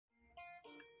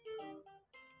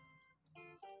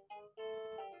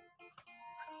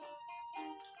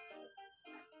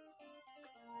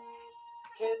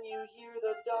Can you hear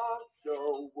the dog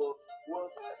go woof,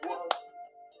 woof, woof?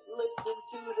 Listen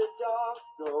to the dog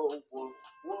go woof,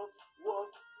 woof, woof.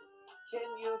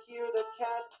 Can you hear the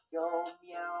cat go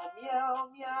meow, meow,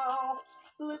 meow?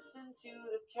 Listen to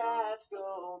the cat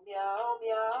go meow,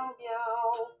 meow,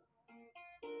 meow.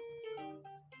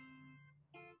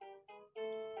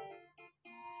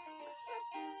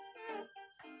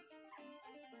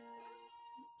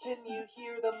 Can you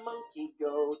hear the monkey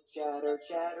go chatter,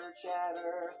 chatter,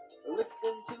 chatter?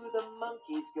 Listen to the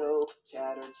monkeys go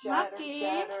chatter, chatter, Macky.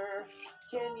 chatter.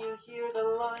 Can you hear the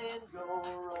lion go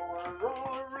roar,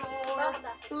 roar, roar?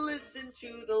 Listen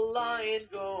to the lion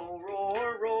go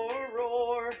roar, roar,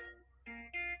 roar.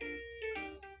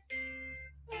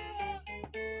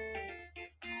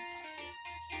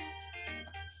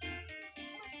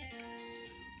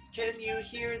 Can you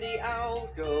hear the owl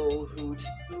go hoot,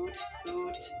 hoot,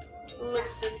 hoot?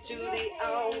 Listen to the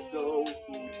owl go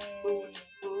hoot, hoot,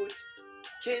 hoot.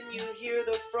 Can you hear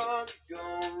the frog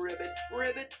go ribbit,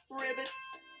 ribbit, ribbit?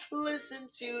 Listen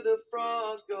to the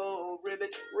frog go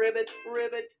ribbit, ribbit,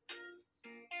 ribbit.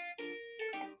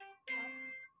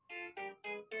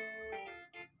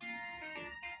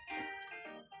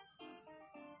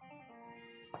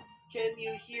 Can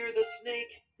you hear the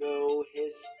snake go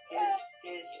hiss, hiss,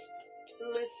 hiss?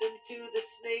 Listen to the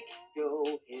snake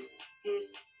go hiss, hiss,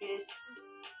 hiss.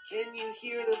 Can you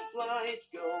hear the flies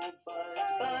go buzz,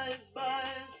 buzz,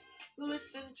 buzz?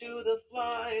 Listen to the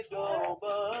flies go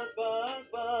buzz, buzz,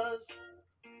 buzz.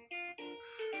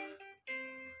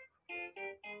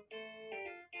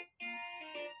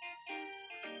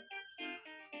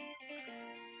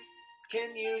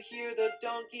 Can you hear the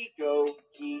donkey go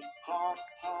hee haw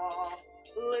haw?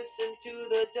 Listen to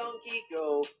the donkey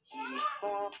go hee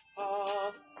haw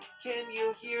haw. Can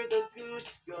you hear the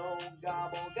goose go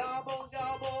gobble, gobble,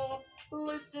 gobble?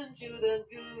 Listen to the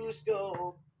goose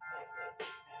go.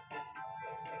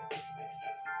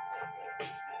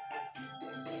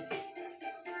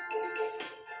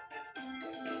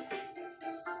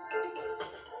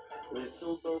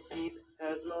 Little Bo Peep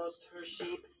has lost her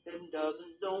sheep and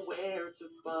doesn't know where to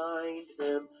find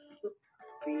them.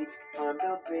 Feet on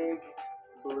the big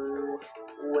blue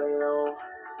whale.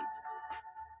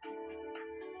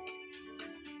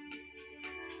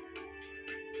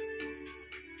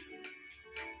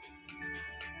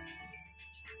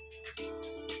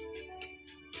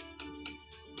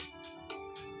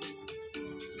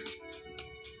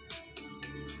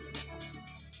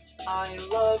 I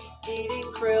love eating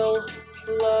krill,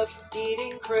 love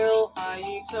eating krill. I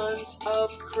eat tons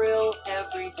of krill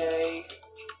every day.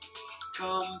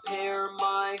 Compare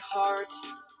my heart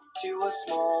to a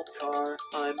small car.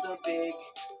 I'm the big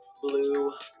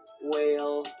blue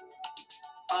whale.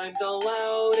 I'm the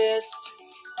loudest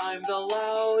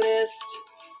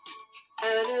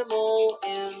animal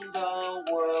in the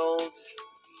world.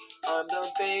 I'm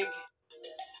the big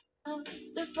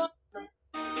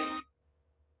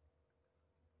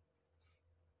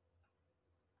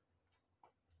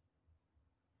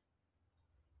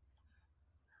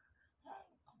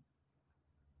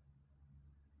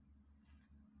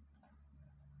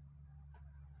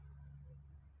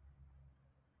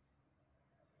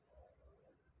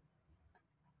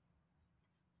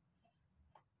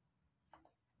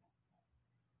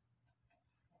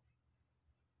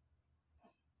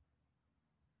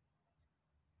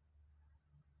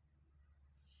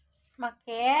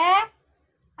Macky?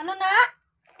 Ano na?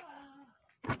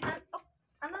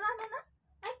 Ano na?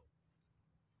 Ay!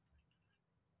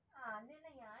 Hindi na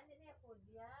yan. Hindi na yan po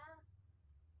yan.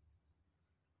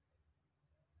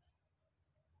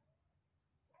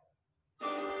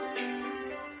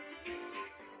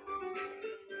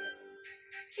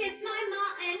 Kiss my ma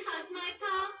and hug my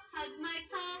pa, hug my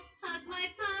pa, hug my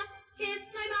pa. Kiss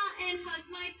my ma and hug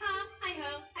my pa. Hi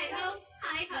ho, hi ho,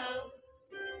 hi ho.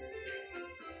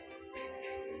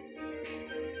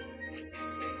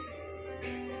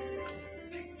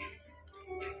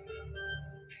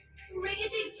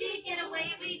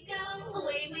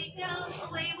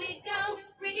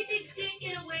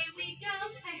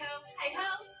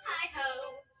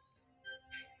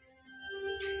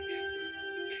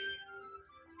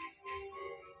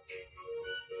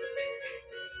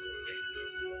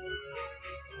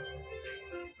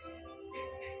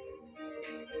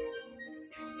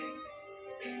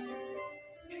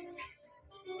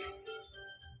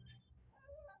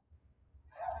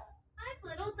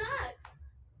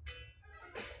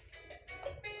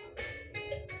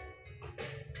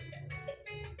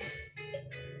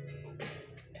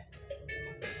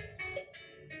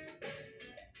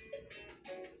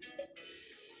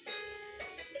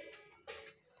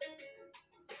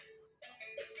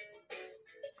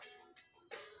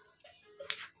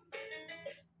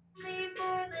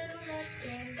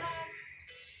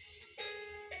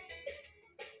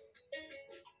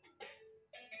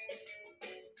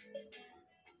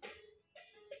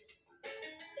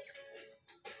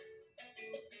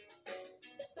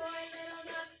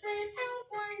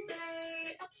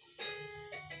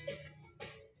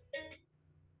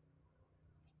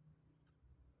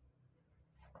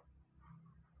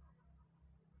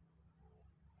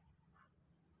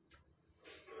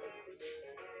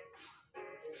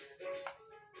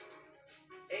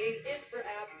 A is for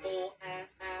apple,